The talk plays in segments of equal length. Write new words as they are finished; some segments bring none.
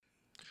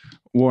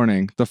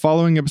Warning, the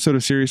following episode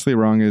of Seriously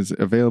Wrong is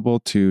available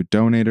to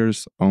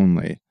donators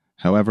only.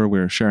 However,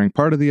 we're sharing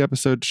part of the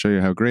episode to show you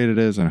how great it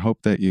is and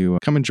hope that you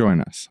come and join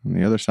us on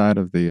the other side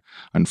of the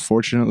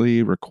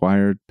unfortunately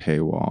required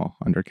paywall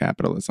under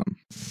capitalism.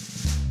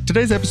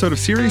 Today's episode of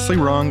Seriously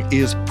Wrong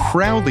is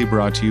proudly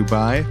brought to you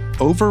by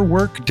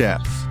overwork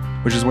death,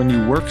 which is when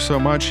you work so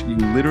much you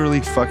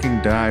literally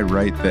fucking die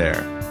right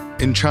there.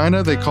 In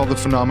China, they call the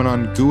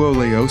phenomenon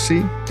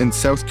guoleosi, in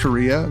South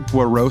Korea,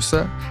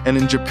 guarosa, and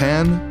in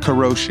Japan,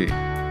 karoshi.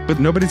 But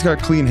nobody's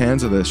got clean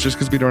hands of this just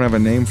because we don't have a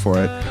name for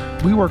it.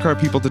 We work our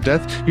people to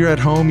death. You're at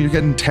home, you're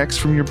getting texts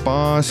from your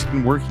boss, you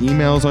can work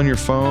emails on your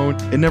phone.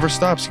 It never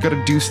stops. You got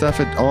to do stuff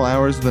at all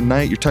hours of the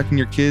night. You're tucking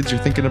your kids, you're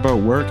thinking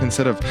about work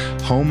instead of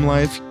home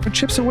life. It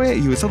chips away at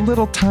you. It's a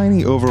little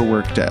tiny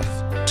overwork death.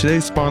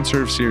 Today's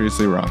sponsor of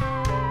Seriously Wrong.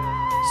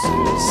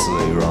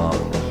 Seriously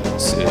wrong.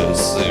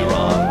 Seriously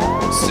wrong.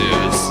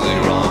 Seriously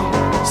wrong.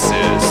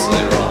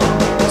 Seriously wrong.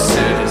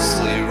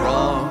 Seriously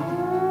wrong.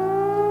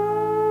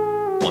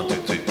 1, 2,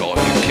 3, 4.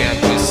 You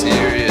can't be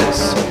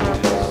serious.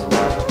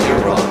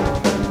 You're wrong.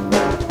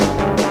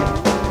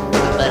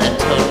 But I'm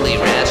totally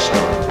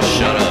rational.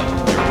 Shut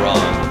up. You're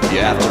wrong.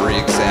 You have to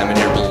re-examine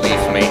your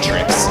belief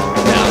matrix.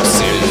 Now,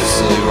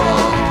 seriously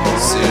wrong.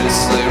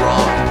 Seriously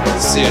wrong.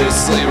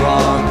 Seriously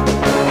wrong.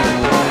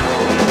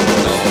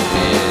 Don't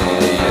be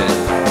an idiot.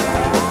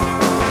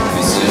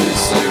 Be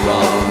seriously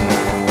wrong.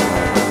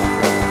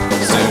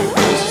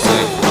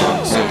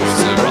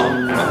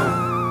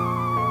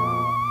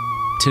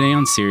 Today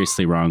on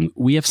Seriously Wrong,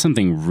 we have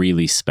something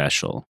really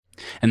special.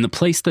 And the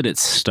place that it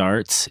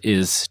starts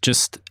is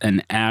just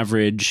an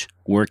average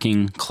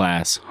working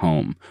class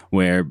home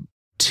where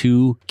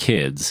two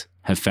kids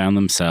have found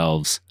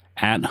themselves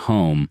at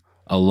home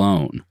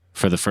alone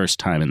for the first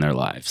time in their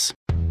lives.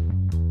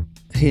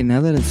 Hey,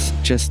 now that it's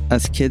just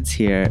us kids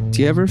here,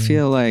 do you ever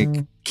feel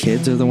like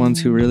kids are the ones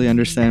who really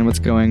understand what's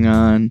going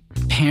on?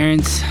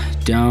 Parents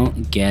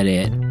don't get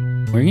it.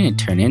 We're going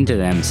to turn into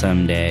them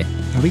someday.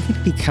 Are we going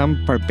to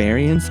become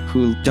barbarians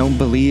who don't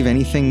believe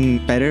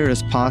anything better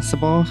is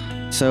possible?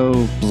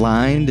 So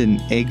blind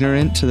and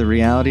ignorant to the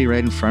reality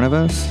right in front of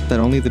us that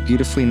only the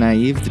beautifully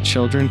naive, the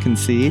children, can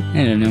see?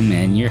 I don't know,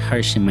 man. You're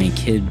harshing my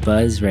kid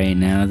buzz right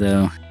now,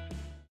 though.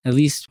 At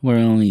least we're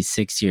only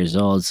 6 years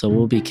old, so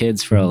we'll be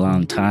kids for a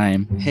long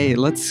time. Hey,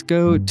 let's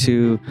go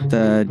to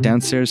the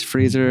downstairs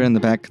freezer in the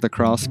back of the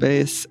crawl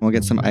space. We'll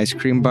get some ice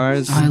cream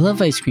bars. Oh, I love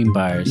ice cream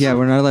bars. Yeah,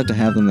 we're not allowed to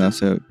have them, though,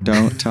 so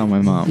don't tell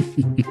my mom.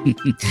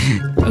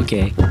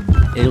 Okay.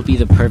 It'll be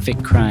the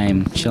perfect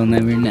crime. She'll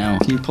never know.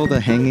 Can you pull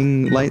the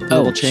hanging light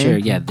little chain? Sure,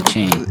 yeah, the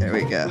chain. There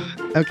we go.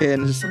 Okay,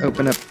 and just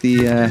open up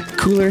the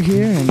cooler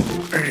here and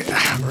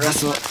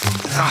rustle a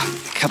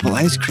couple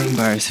ice cream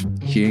bars.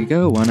 Here you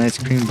go. One ice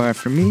cream bar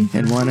for me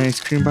and one ice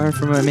cream bar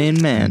for my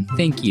main man.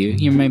 Thank you.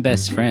 You're my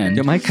best friend.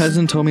 Yo, my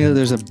cousin told me that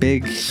there's a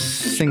big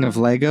thing of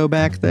Lego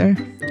back there.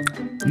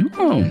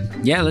 Oh,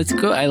 yeah, let's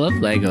go. I love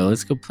Lego.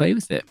 Let's go play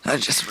with it. I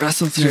just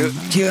wrestled through.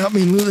 Can you help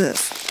me move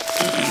this?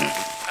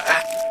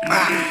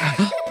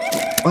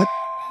 What?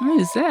 What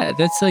is that?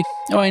 That's like,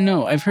 oh, I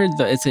know. I've heard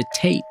it's a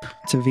tape.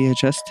 It's a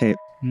VHS tape.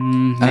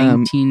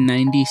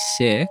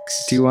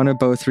 1996. Do you want to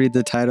both read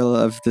the title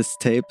of this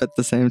tape at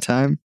the same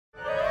time?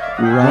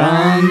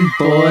 Wrong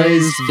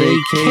Boys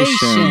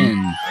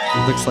Vacation.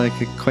 Looks like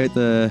quite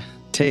the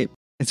tape.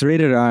 It's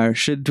rated R.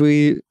 Should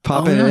we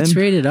pop it in? It's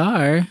rated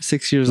R.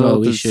 6 years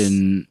old. We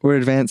shouldn't. We're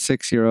advanced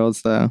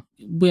 6-year-olds, though.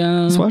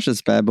 Well, let's watch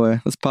this bad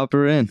boy. Let's pop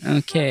her in.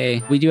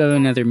 Okay. We do have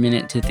another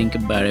minute to think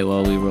about it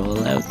while we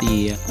roll out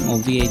the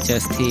old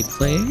VHS tape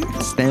player.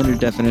 Standard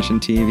definition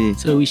TV.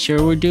 So we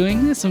sure we're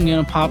doing this? I'm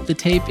going to pop the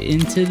tape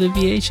into the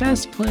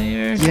VHS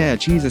player. Yeah,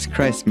 Jesus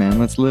Christ, man.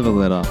 Let's live a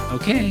little.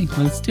 Okay,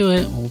 let's do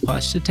it. We'll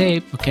watch the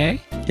tape,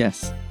 okay?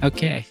 Yes.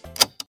 Okay.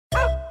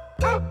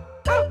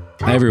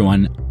 Hi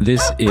everyone,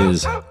 this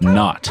is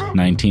not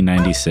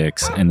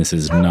 1996, and this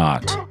is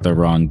not the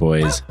Wrong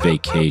Boys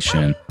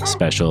Vacation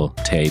special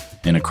tape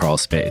in a crawl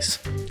space.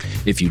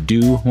 If you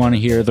do want to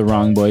hear the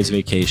Wrong Boys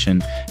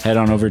Vacation, head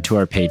on over to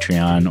our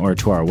Patreon or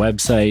to our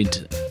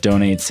website,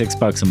 donate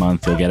 $6 a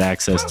month, you'll get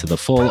access to the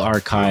full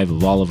archive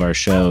of all of our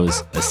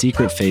shows, a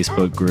secret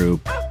Facebook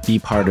group, be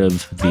part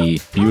of the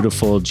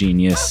beautiful,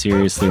 genius,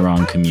 Seriously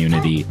Wrong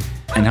community,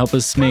 and help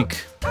us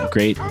make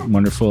great,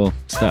 wonderful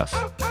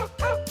stuff.